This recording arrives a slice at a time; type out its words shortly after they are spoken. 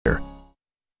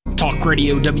Talk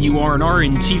Radio WRNR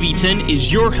and TV10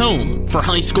 is your home for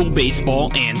high school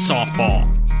baseball and softball.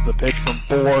 The pitch from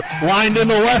Bohr, lined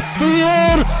into left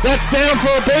field. That's down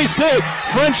for a base hit.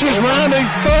 French is rounding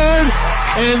third,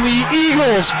 and the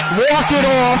Eagles walk it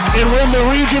off and win the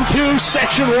Region 2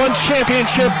 Section 1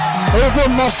 championship over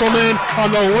Musselman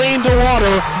on the lane to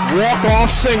water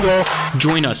walk-off single.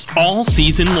 Join us all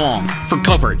season long for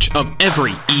coverage of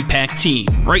every EPAC team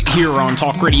right here on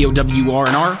Talk Radio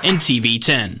WRNR and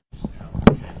TV10.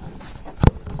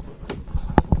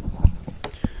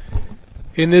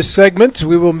 In this segment,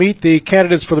 we will meet the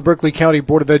candidates for the Berkeley County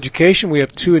Board of Education. We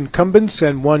have 2 incumbents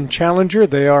and 1 challenger.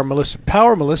 They are Melissa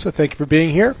Power. Melissa, thank you for being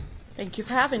here. Thank you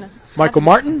for having us. Michael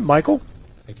Martin. Michael.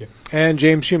 Thank you. And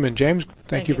James Schumann. James,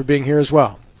 thank you for being here as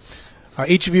well.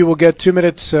 Each of you will get 2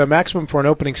 minutes maximum for an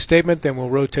opening statement, then we'll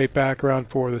rotate back around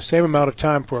for the same amount of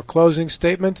time for a closing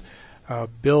statement.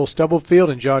 Bill Stubblefield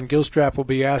and John Gilstrap will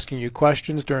be asking you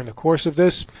questions during the course of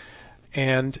this.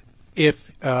 And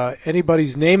if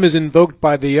anybody's name is invoked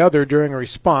by the other during a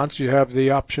response, you have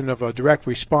the option of a direct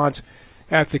response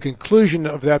at the conclusion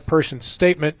of that person's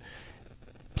statement.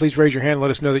 Please raise your hand and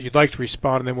let us know that you'd like to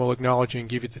respond, and then we'll acknowledge you and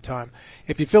give you the time.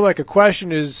 If you feel like a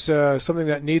question is something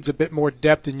that needs a bit more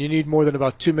depth and you need more than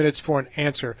about 2 minutes for an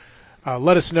answer,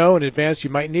 let us know in advance. You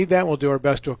might need that, and we'll do our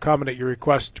best to accommodate your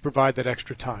request to provide that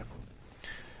extra time.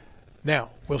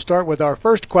 Now, we'll start with our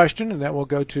first question, and that will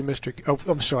go to Mr. Oh,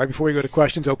 I'm sorry, before we go to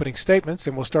questions, opening statements,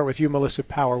 and we'll start with you, Melissa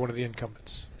Power, one of the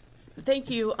incumbents.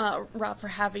 Thank you, Rob, for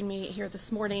having me here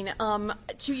this morning.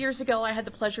 2 years ago, I had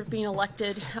the pleasure of being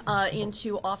elected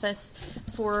into office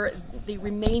for the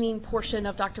remaining portion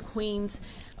of Dr. Queen's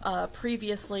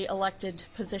previously elected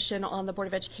position on the Board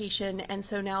of Education, and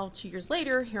so now 2 years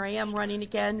later, here I am running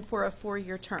again for a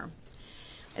 4-year term.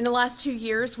 In the last 2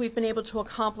 years, we've been able to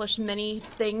accomplish many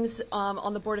things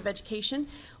on the Board of Education,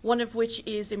 one of which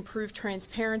is improved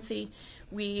transparency.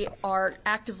 We are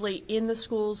actively in the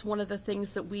schools. One of the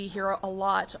things that we hear a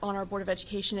lot on our Board of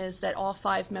Education is that all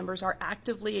 5 members are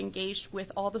actively engaged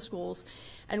with all the schools,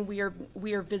 and we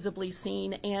are visibly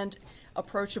seen and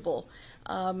approachable.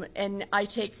 And I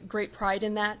take great pride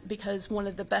in that, because one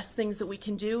of the best things that we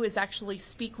can do is actually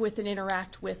speak with and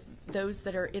interact with those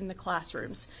that are in the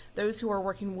classrooms, those who are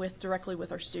working directly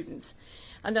with our students.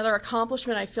 Another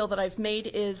accomplishment I feel that I've made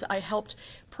is I helped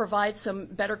provide some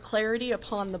better clarity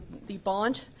upon the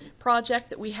bond project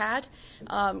that we had.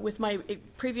 With my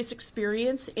previous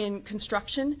experience in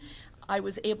construction, I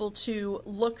was able to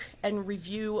look and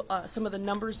review some of the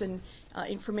numbers and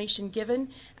information given,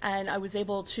 and I was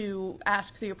able to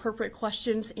ask the appropriate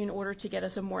questions in order to get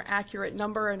us a more accurate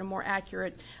number and a more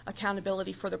accurate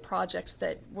accountability for the projects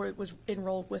that was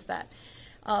enrolled with that.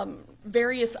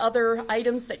 Various other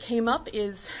items that came up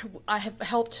is I have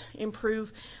helped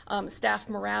improve staff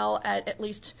morale at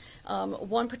least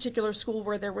one particular school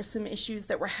where there were some issues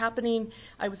that were happening.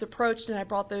 I was approached and I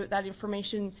brought that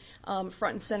information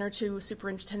front and center to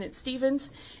Superintendent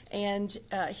Stevens, and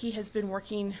he has been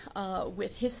working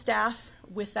with his staff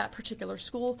with that particular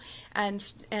school,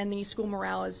 and the school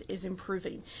morale is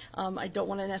improving. I don't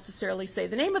want to necessarily say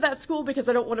the name of that school because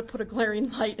I don't want to put a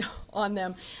glaring light on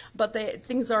them, but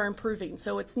things are improving.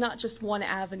 So it's not just one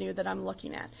avenue that I'm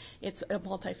looking at. It's a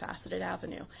multifaceted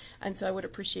avenue. And so I would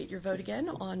appreciate your vote again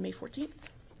on May 14th.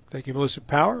 Thank you, Melissa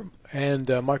Power. And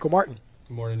Michael Martin.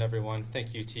 Good morning, everyone.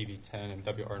 Thank you, TV10 and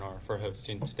WRNR, for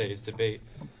hosting today's debate.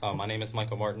 My name is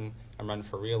Michael Martin. I'm running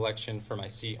for re-election for my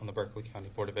seat on the Berkeley County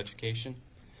Board of Education.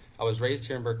 I was raised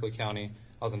here in Berkeley County.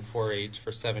 I was in 4-H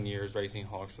for 7 years, raising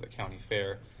hogs for the county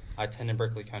fair. I attended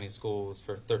Berkeley County schools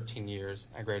for 13 years.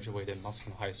 I graduated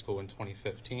Musselman High School in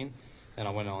 2015. Then I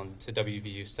went on to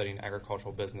WVU studying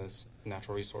agricultural business and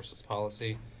natural resources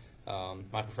policy.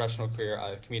 My professional career,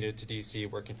 I've commuted to D.C.,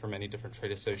 working for many different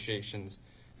trade associations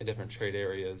in different trade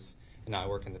areas, and I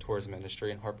work in the tourism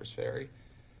industry in Harpers Ferry.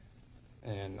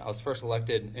 And I was first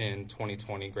elected in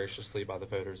 2020 graciously by the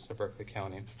voters of Berkeley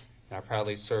County. And I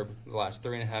proudly served the last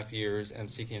 3.5 years and am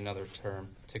seeking another term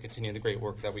to continue the great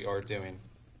work that we are doing.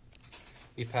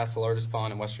 We passed the largest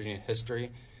bond in West Virginia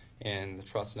history, and the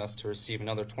trust in us to receive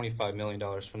another $25 million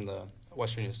from the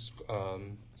West Virginia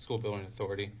School Building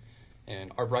Authority.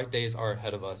 And our bright days are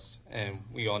ahead of us, and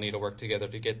we all need to work together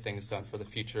to get things done for the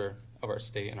future of our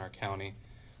state and our county.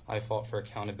 I fought for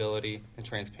accountability and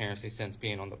transparency since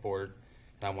being on the board,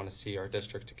 and I want to see our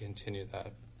district to continue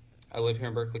that. I live here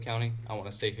in Berkeley County. I want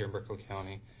to stay here in Berkeley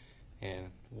County and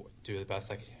do the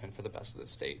best I can for the best of the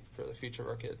state, for the future of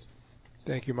our kids.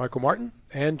 Thank you, Michael Martin.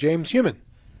 And James Human.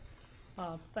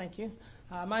 Thank you.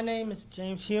 My name is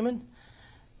James Human.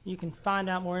 You can find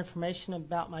out more information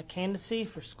about my candidacy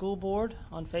for school board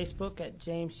on Facebook at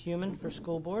James Human for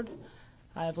school board.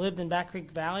 I have lived in Back Creek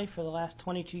Valley for the last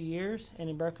 22 years and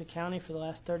in Berkeley County for the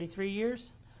last 33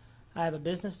 years. I have a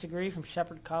business degree from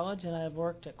Shepherd College, and I have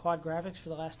worked at Quad Graphics for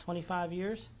the last 25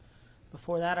 years.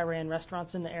 Before that, I ran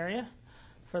restaurants in the area.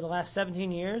 For the last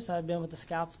 17 years, I've been with the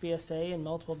Scouts BSA in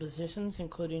multiple positions,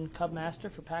 including Cub Master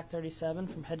for Pac 37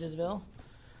 from Hedgesville.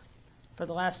 For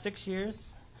the last 6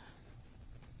 years,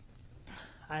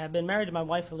 I have been married to my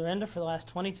wife, Lorinda, for the last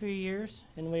 23 years,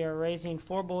 and we are raising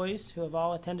 4 boys who have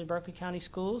all attended Berkeley County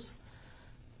schools.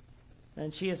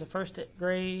 And she is a first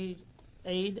grade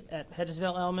aide at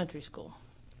Hedgesville Elementary School.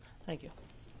 Thank you.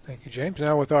 Thank you, James.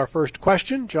 Now with our first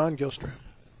question, John Gilstrap.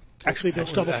 Actually, Bill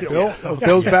Stubblefield.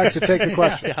 Bill's back to take the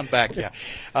question. Yeah, I'm back,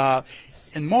 yeah.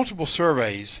 In multiple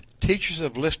surveys, teachers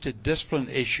have listed discipline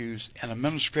issues and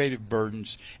administrative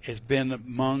burdens as being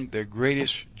among their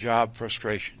greatest job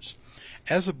frustrations.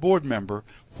 As a board member,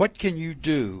 what can you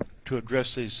do to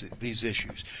address these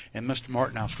issues? And Mr.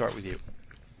 Martin, I'll start with you.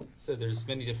 So there's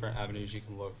many different avenues you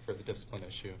can look for the discipline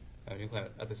issue. You can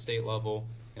look at the state level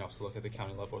and also look at the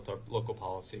county level with our local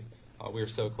policy. We are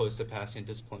so close to passing a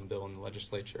discipline bill in the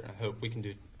legislature, and I hope we can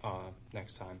do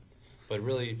next time. But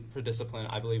really, for discipline,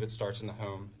 I believe it starts in the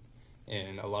home,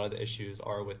 and a lot of the issues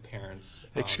are with parents.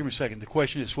 Excuse me a second. The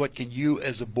question is, what can you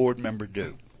as a board member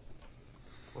do?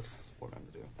 What can I as a board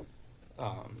member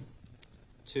do?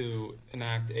 To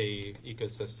enact a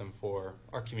ecosystem for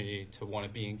our community to want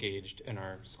to be engaged in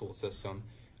our school system,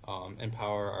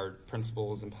 empower our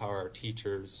principals, empower our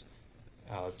teachers,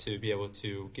 to be able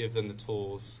to give them the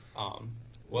tools,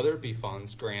 whether it be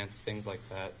funds, grants, things like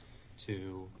that,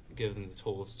 to give them the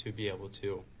tools to be able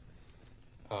to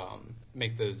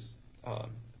make those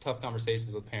tough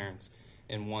conversations with parents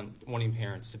and wanting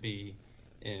parents to be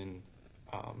in,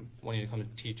 wanting to come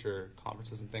to teacher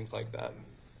conferences and things like that.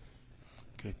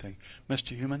 Okay, thank you.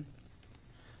 Mr. Human?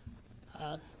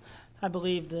 I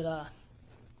believe that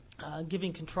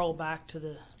giving control back to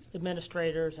the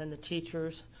administrators and the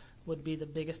teachers would be the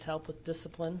biggest help with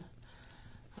discipline.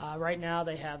 Right now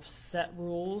they have set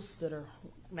rules that are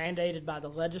mandated by the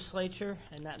legislature,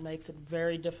 and that makes it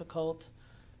very difficult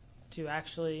to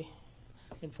actually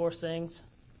enforce things.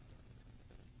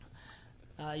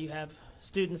 You have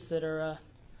students that are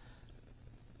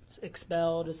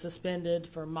expelled or suspended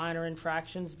for minor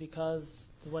infractions because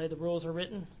the way the rules are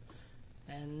written,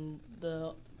 and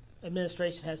the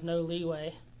administration has no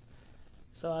leeway.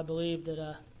 So I believe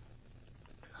that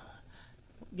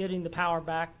getting the power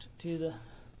back to the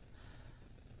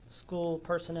school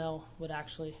personnel would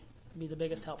actually be the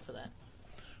biggest help for that.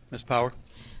 Ms. Power?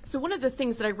 So one of the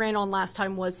things that I ran on last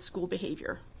time was school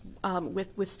behavior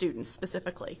with students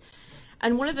specifically.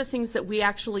 And one of the things that we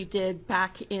actually did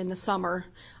back in the summer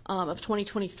of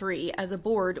 2023 as a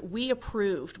board, we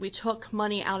took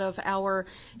money out of our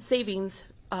savings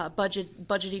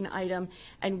budgeting item,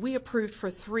 and we approved for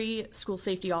 3 school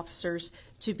safety officers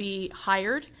to be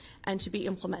hired and to be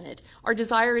implemented. Our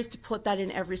desire is to put that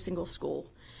in every single school.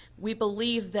 We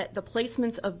believe that the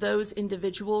placements of those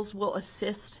individuals will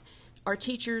assist our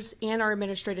teachers and our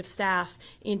administrative staff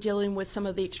in dealing with some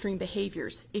of the extreme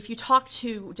behaviors. If you talk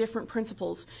to different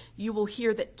principals, you will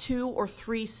hear that 2 or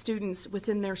 3 students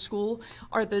within their school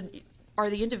are the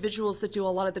individuals that do a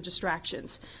lot of the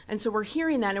distractions. And so we're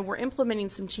hearing that, and we're implementing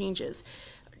some changes.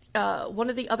 One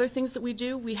of the other things that we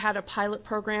do, we had a pilot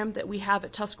program that we have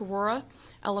at Tuscarora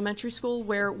Elementary School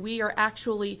where we are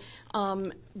actually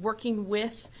working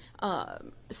with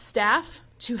staff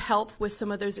to help with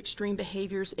some of those extreme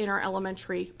behaviors in our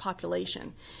elementary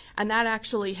population. And that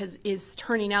actually is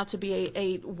turning out to be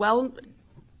a well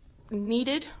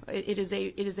needed, it is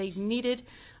a needed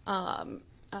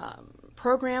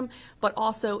program, but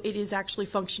also it is actually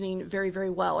functioning very,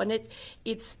 very well. And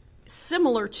it's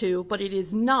similar to, but it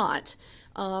is not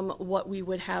what we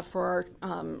would have for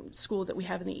our school that we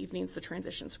have in the evenings, the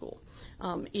transition school.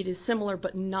 It is similar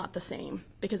but not the same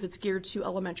because it's geared to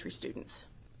elementary students.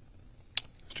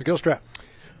 Mr. Gilstrap.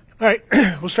 All right,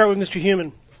 we'll start with Mr.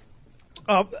 Human.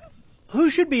 Who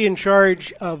should be in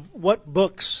charge of what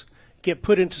books get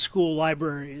put into school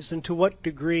libraries, and to what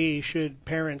degree should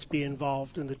parents be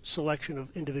involved in the selection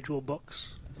of individual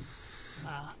books?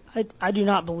 I do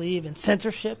not believe in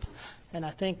censorship, and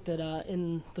I think that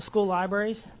in the school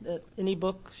libraries that any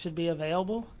book should be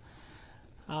available.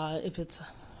 If it's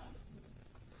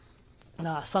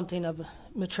something of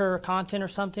mature content or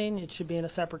something, it should be in a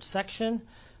separate section,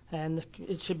 and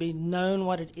it should be known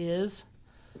what it is,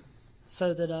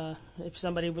 so that if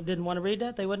somebody didn't want to read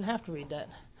that, they wouldn't have to read that.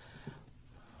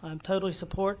 I totally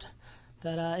support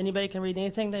that anybody can read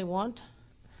anything they want,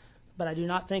 but I do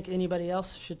not think anybody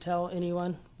else should tell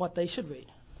anyone what they should read.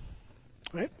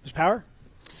 All right, Ms. Power?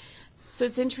 So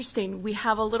it's interesting. We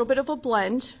have a little bit of a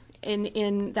blend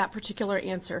in that particular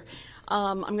answer.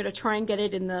 I'm going to try and get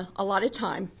it in the allotted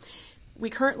time. We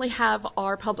currently have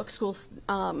our public schools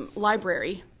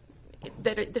library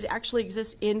that actually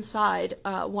exists inside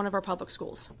one of our public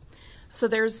schools. So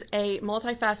there's a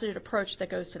multifaceted approach that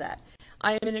goes to that.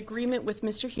 I am in agreement with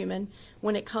Mr. Human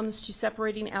when it comes to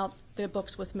separating out the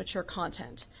books with mature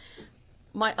content.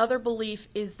 My other belief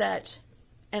is that,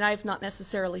 and I've not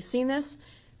necessarily seen this,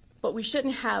 but we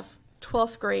shouldn't have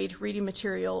 12th grade reading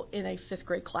material in a 5th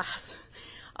grade class.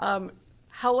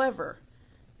 However,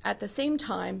 at the same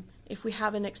time, if we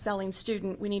have an excelling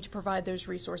student, we need to provide those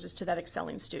resources to that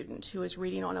excelling student who is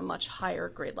reading on a much higher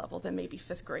grade level than maybe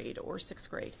 5th grade or 6th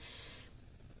grade.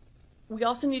 We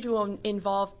also need to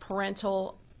involve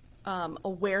parental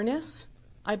awareness,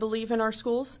 I believe, in our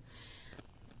schools.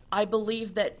 I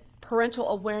believe that parental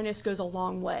awareness goes a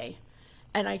long way.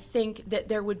 And I think that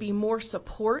there would be more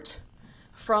support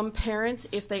from parents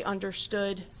if they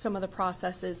understood some of the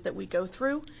processes that we go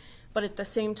through. But at the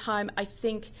same time, I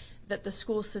think that the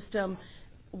school system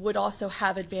would also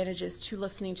have advantages to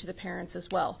listening to the parents as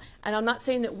well. And I'm not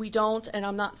saying that we don't, and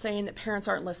I'm not saying that parents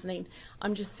aren't listening.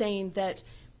 I'm just saying that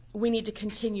we need to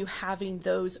continue having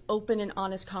those open and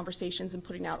honest conversations and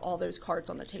putting out all those cards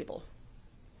on the table.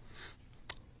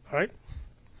 All right.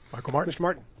 Michael Martin. Mr.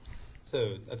 Martin.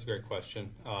 So that's a great question.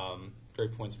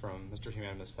 Great points from Mr.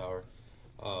 Human and Ms. Fowler.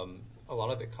 A lot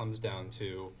of it comes down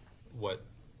to what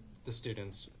the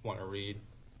students want to read,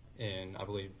 and I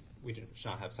believe we should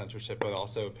not have censorship, but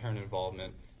also parent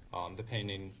involvement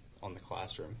depending on the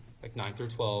classroom. Like 9 through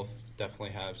 12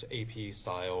 definitely have AP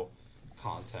style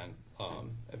content,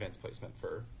 advanced placement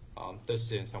for those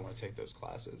students that want to take those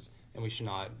classes, and we should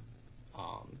not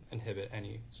inhibit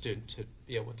any student to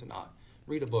be able to not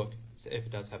read a book if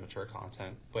it does have mature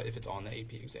content, but if it's on the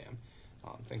AP exam,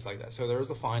 things like that. So there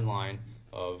is a fine line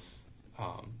of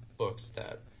books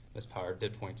that Ms. Power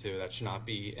did point to that should not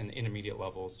be in the intermediate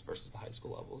levels versus the high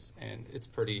school levels, and it's a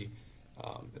pretty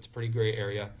gray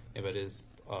area. If it is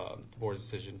the board's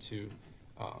decision to,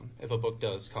 if a book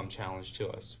does come challenged to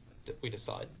us, we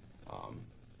decide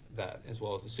that, as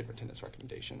well as the superintendent's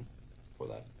recommendation for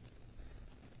that.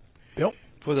 Bill?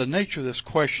 For the nature of this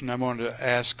question, I'm going to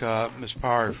ask Ms.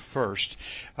 Power first.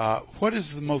 What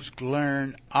is the most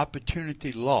glaring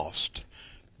opportunity lost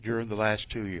during the last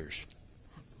 2 years?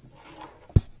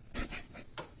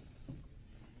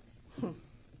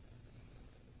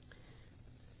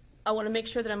 I want to make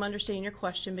sure that I'm understanding your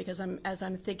question, because as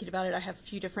I'm thinking about it, I have a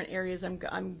few different areas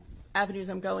avenues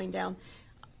I'm going down.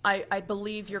 I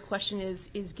believe your question is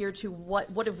geared to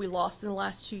what have we lost in the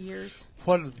last 2 years?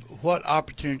 What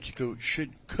opportunity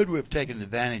could we have taken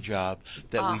advantage of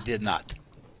that we did not?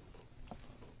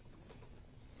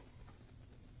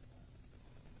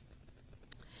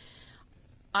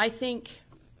 I think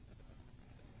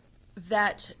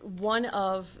that one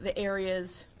of the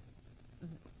areas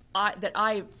that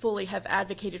I fully have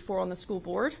advocated for on the school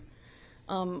board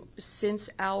since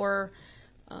our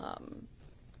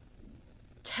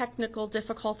technical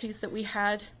difficulties that we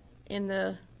had in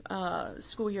the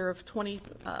school year of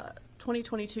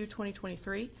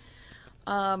 2022-2023.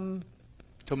 Talking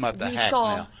about the hack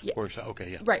now. Yeah,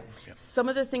 okay, yeah. Right. Yeah. Some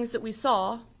of the things that we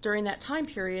saw during that time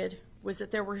period was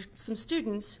that there were some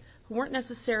students who weren't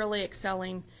necessarily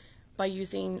excelling by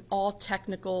using all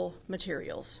technical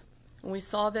materials. And we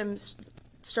saw them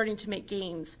starting to make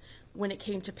gains when it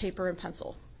came to paper and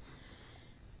pencil.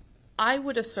 I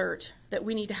would assert that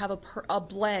we need to have a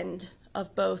blend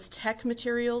of both tech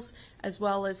materials as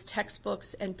well as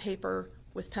textbooks and paper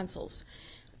with pencils.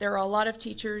 There are a lot of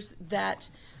teachers that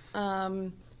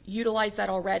utilize that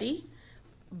already,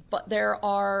 but there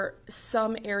are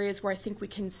some areas where I think we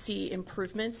can see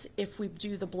improvements if we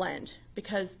do the blend,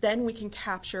 because then we can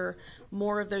capture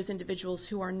more of those individuals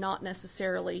who are not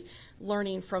necessarily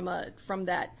learning from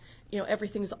that,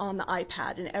 everything's on the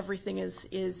iPad and everything is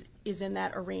in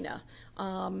that arena.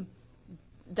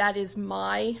 That is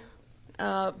my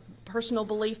personal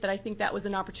belief, that I think that was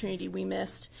an opportunity we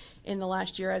missed in the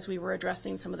last year as we were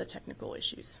addressing some of the technical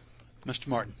issues. Mr.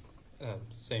 Martin.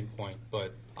 Same point,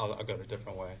 but I'll go a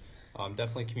different way.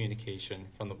 Definitely communication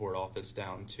from the board office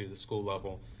down to the school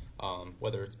level,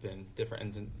 whether it's been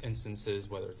different instances,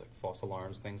 whether it's like false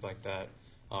alarms, things like that,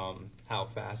 how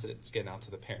fast it's getting out to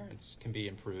the parents can be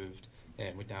improved.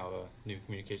 And we now have a new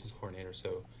communications coordinator,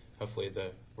 so hopefully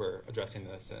we're addressing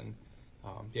this and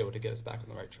be able to get us back on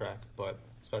the right track. But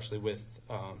especially with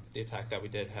the attack that we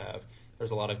did have, there's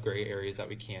a lot of gray areas that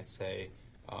we can't say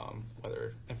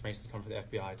whether information is coming from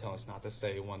the FBI telling us not to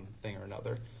say one thing or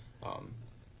another,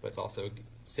 but it's also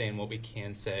saying what we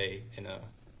can say in a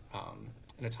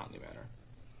timely manner.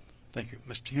 Thank you.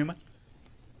 Mr. Human?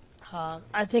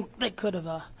 I think they could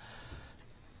have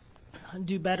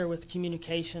do better with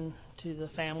communication to the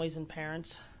families and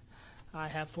parents. I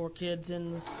have 4 kids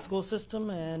in the school system,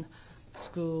 and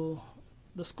the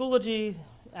Schoology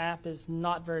app is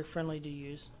not very friendly to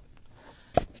use.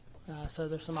 So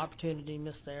there's some opportunity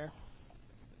missed there.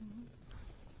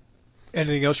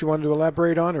 Anything else you wanted to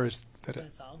elaborate on, or is that it?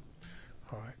 That's all.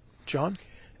 All right. John?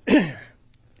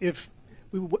 If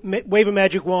we wave a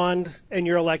magic wand and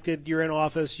you're elected, you're in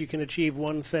office, you can achieve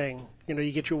one thing. You know,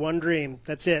 you get your one dream.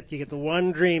 That's it. You get the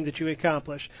one dream that you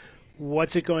accomplish.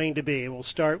 What's it going to be? We'll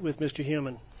start with Mr.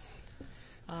 Human.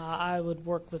 I would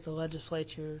work with the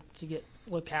legislature to get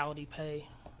locality pay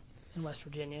in West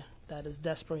Virginia. That is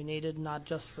desperately needed, not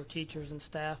just for teachers and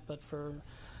staff, but for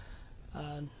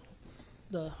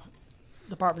the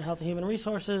Department of Health and Human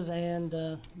Resources and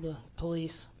the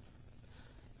police.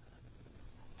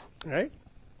 All right.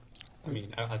 I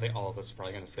mean, I think all of us are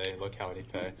probably going to say locality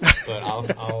pay, but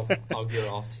I'll gear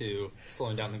off to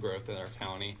slowing down the growth in our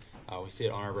county. We see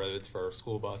it on our roads for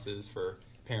school buses, for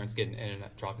parents getting in and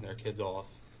dropping their kids off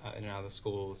in and out of the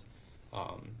schools.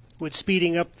 Would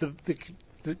speeding up the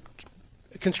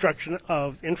construction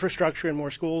of infrastructure and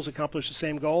more schools accomplish the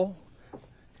same goal?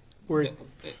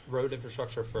 Road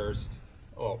infrastructure first.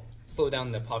 Well, slow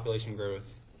down the population growth,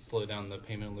 slow down the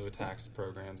payment in lieu of tax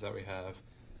programs that we have.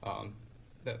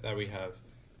 That we have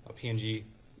PNG,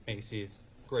 Macy's,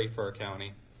 great for our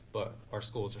county, but our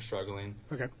schools are struggling.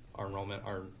 Okay. Our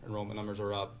enrollment numbers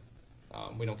are up.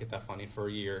 We don't get that funding for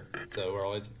a year, so we're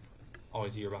always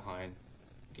a year behind,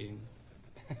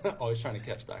 always trying to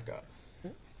catch back up.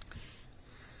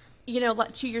 You know,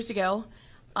 2 years ago,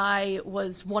 I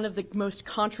was one of the most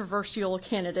controversial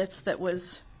candidates that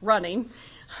was running.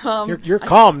 You're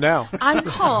calm now. I'm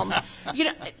calm. You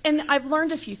know, and I've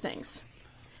learned a few things.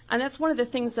 And that's one of the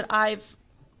things that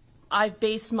I've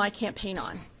based my campaign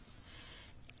on.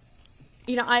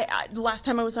 You know, the last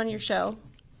time I was on your show,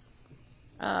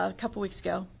 a couple weeks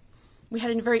ago, we had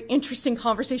a very interesting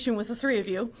conversation with the 3 of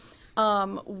you,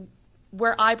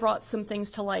 where I brought some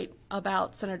things to light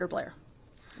about Senator Blair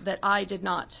that I did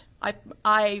not.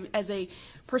 I, as a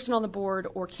person on the board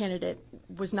or candidate,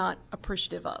 was not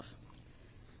appreciative of.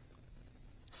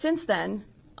 Since then,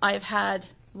 I have had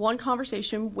one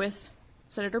conversation with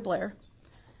Senator Blair,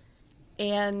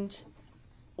 and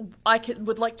I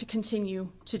would like to continue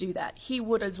to do that. He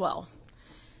would as well.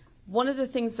 One of the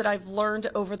things that I've learned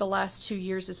over the last 2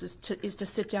 years is to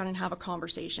sit down and have a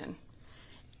conversation.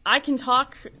 I can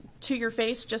talk to your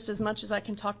face just as much as I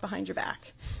can talk behind your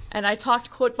back. And I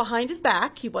talked, quote, behind his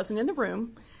back. He wasn't in the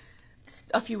room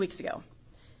a few weeks ago.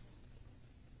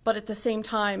 But at the same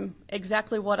time,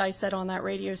 exactly what I said on that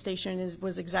radio station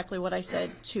was exactly what I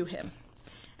said to him.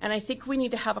 And I think we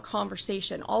need to have a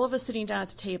conversation, all of us sitting down at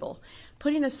the table,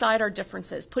 putting aside our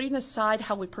differences, putting aside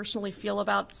how we personally feel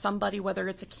about somebody, whether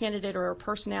it's a candidate or a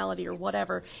personality or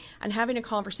whatever, and having a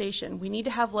conversation. We need to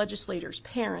have legislators,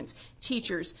 parents,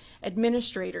 teachers,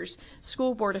 administrators,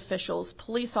 school board officials,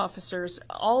 police officers,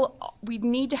 we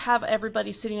need to have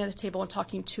everybody sitting at the table and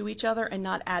talking to each other and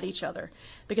not at each other.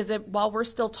 Because while we're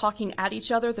still talking at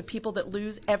each other, the people that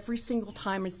lose every single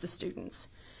time is the students.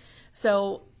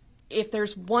 So if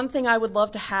there's one thing I would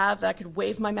love to have that I could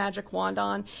wave my magic wand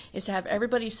on, is to have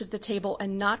everybody sit at the table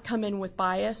and not come in with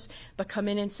bias, but come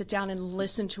in and sit down and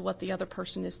listen to what the other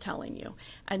person is telling you,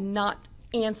 and not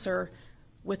answer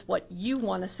with what you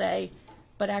want to say,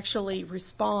 but actually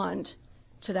respond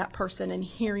to that person and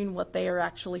hearing what they are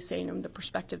actually saying and the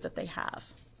perspective that they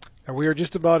have. And we are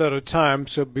just about out of time,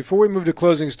 so before we move to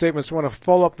closing statements, I want to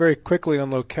follow up very quickly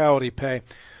on locality pay,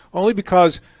 only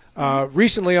because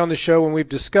recently on the show, when we've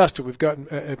discussed it, we've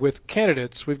gotten with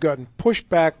candidates, we've gotten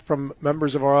pushback from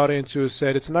members of our audience who have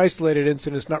said it's an isolated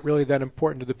incident, it's not really that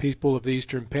important to the people of the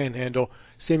Eastern Panhandle,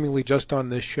 seemingly just on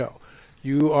this show.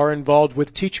 You are involved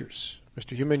with teachers.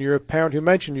 Mr. Human, you're a parent who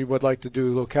mentioned you would like to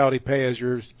do locality pay as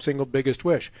your single biggest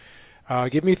wish.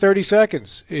 Give me 30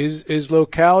 seconds. Is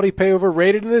locality pay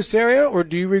overrated in this area, or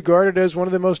do you regard it as one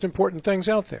of the most important things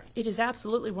out there? It is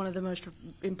absolutely one of the most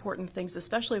important things,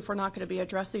 especially if we're not going to be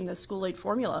addressing the school aid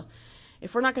formula.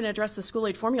 If we're not going to address the school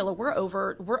aid formula, we're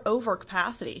over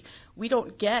capacity. We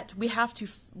have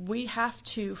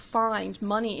to find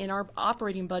money in our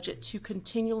operating budget to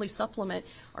continually supplement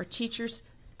our teachers'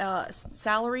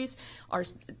 salaries, our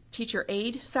teacher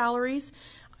aid salaries.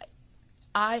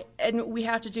 And we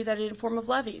have to do that in form of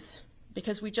levies.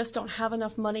 because we just don't have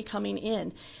enough money coming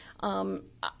in.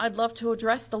 I'd love to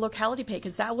address the locality pay,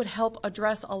 because that would help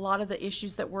address a lot of the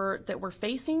issues that we're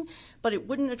facing, but it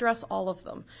wouldn't address all of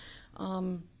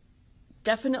them.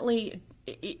 Definitely,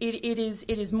 it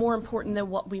is more important than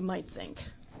what we might think.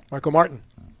 Michael Martin.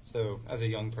 So, as a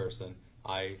young person,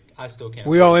 I still can't.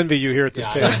 We all envy you here at this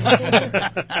table.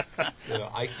 So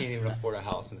I can't even afford a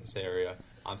house in this area.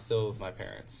 I'm still with my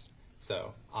parents.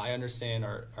 So I understand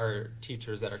our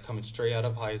teachers that are coming straight out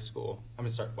of high school.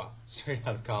 Straight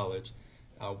out of college,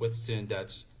 with student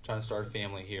debts, trying to start a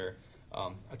family here.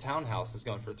 A townhouse is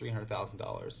going for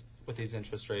 $300,000. With these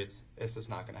interest rates, it's just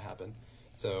not going to happen.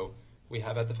 So we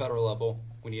have at the federal level,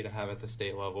 we need to have at the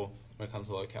state level when it comes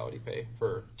to locality pay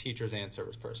for teachers and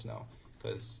service personnel,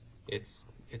 because it's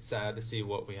sad to see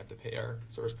what we have to pay our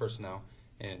service personnel.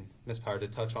 And Ms. Power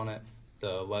did touch on it.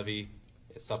 The levy,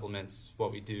 it supplements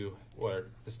what we do, what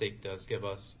the state does give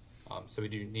us. So we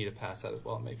do need to pass that as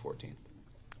well on May 14th.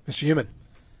 Mr. Human.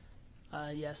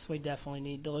 Yes, we definitely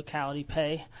need the locality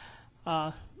pay.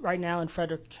 Right now in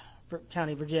Frederick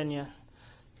County, Virginia,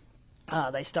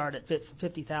 they start at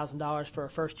 $50,000 for a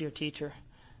first-year teacher,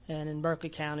 and in Berkeley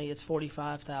County it's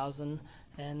 $45,000,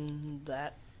 and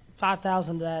that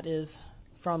 $5,000 that is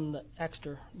from the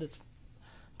extra that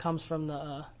comes from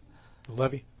the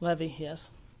levy. Levy,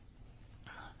 yes.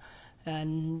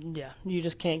 And yeah, you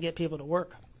just can't get people to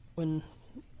work when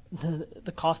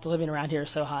the cost of living around here is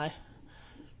so high.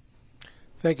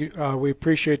 Thank you. We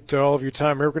appreciate all of your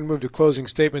time. We're going to move to closing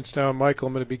statements now. Michael,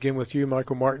 I'm going to begin with you.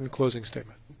 Michael Martin, closing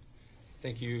statement.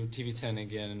 Thank you, TV10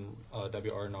 again,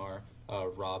 WRNR,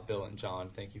 Rob, Bill, and John.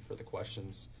 Thank you for the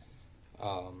questions.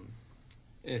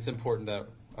 It's important that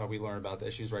we learn about the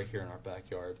issues right here in our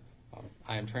backyard.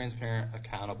 I am transparent,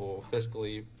 accountable,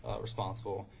 fiscally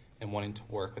responsible, and wanting to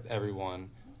work with everyone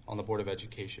on the Board of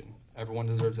Education. Everyone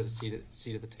deserves a seat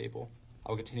at the table. I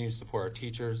will continue to support our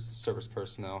teachers, service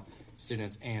personnel,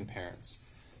 students, and parents.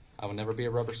 I will never be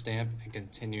a rubber stamp and can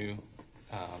continue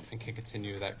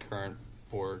that current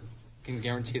board. Can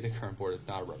guarantee the current board is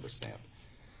not a rubber stamp.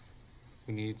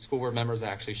 We need school board members to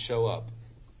actually show up.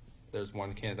 There's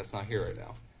one candidate that's not here right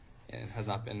now and has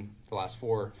not been the last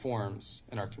 4 forums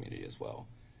in our community as well,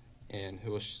 and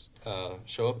who will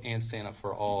show up and stand up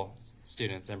for all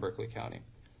students in Berkeley County.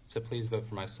 So please vote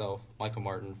for myself, Michael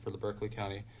Martin, for the Berkeley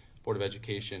County Board of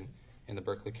Education and the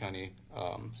Berkeley County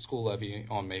School Levy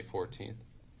on May 14th.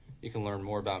 You can learn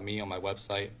more about me on my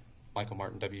website,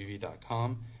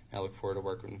 michaelmartinwv.com, and I look forward to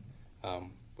working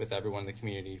with everyone in the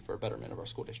community for a betterment of our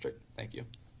school district. Thank you.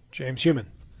 James Human.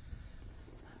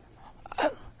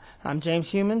 I'm James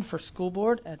Human for School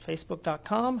Board at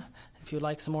Facebook.com. If you'd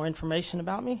like some more information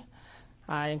about me,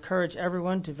 I encourage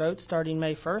everyone to vote starting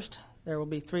May 1st. There will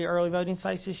be 3 early voting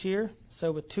sites this year,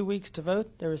 so with 2 weeks to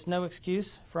vote, there is no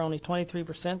excuse for only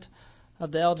 23%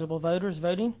 of the eligible voters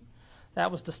voting.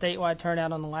 That was the statewide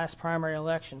turnout on the last primary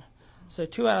election. So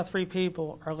 2 out of 3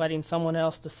 people are letting someone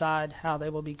else decide how they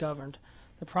will be governed.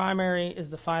 The primary is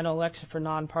the final election for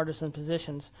nonpartisan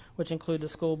positions, which include the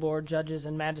school board, judges,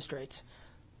 and magistrates.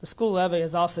 The school levy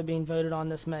is also being voted on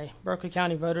this May. Berkeley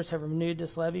County voters have renewed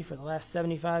this levy for the last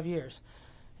 75 years.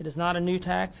 It is not a new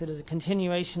tax. It is a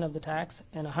continuation of the tax,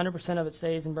 and 100% of it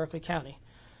stays in Berkeley County.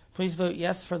 Please vote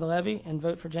yes for the levy and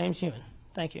vote for James Human.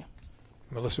 Thank you.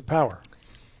 Melissa Power.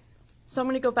 So I'm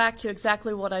going to go back to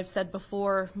exactly what I've said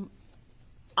before.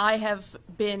 I have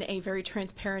been a very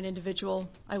transparent individual.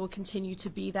 I will continue to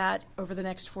be that over the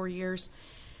next 4 years.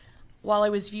 While I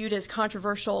was viewed as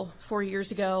controversial 4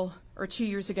 years ago or 2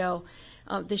 years ago,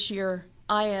 this year,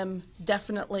 I am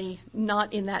definitely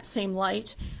not in that same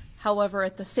light. However,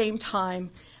 at the same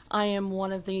time, I am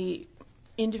one of the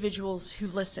individuals who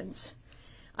listens.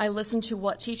 I listen to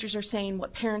what teachers are saying,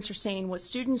 what parents are saying, what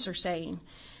students are saying,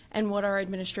 and what our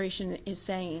administration is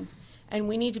saying. And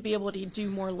we need to be able to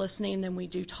do more listening than we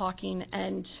do talking.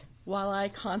 And while I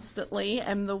constantly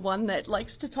am the one that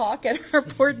likes to talk at our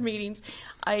board meetings,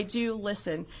 I do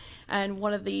listen. And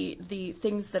one of the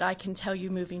things that I can tell you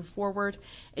moving forward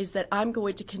is that I'm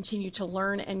going to continue to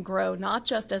learn and grow, not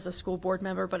just as a school board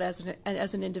member, but as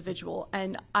an individual.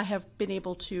 And I have been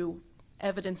able to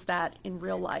evidence that in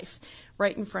real life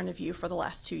right in front of you for the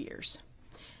last 2 years.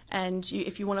 And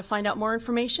if you want to find out more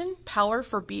information,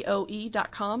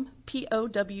 powerforboe.com,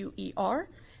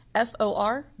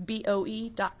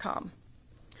 POWERFORBOE.com.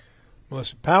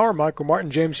 Melissa Power, Michael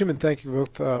Martin, James Human, thank you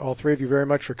both, all 3 of you very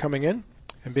much for coming in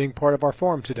and being part of our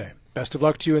forum today. Best of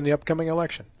luck to you in the upcoming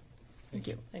election. Thank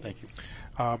you. Thank you.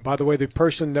 By the way, the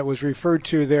person that was referred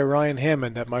to there, Ryan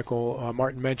Hammond, that Michael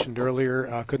Martin mentioned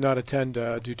earlier, could not attend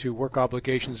due to work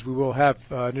obligations. We will have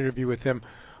an interview with him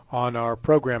on our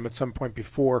program at some point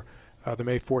before the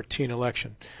May 14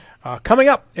 election. Coming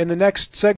up in the next segment.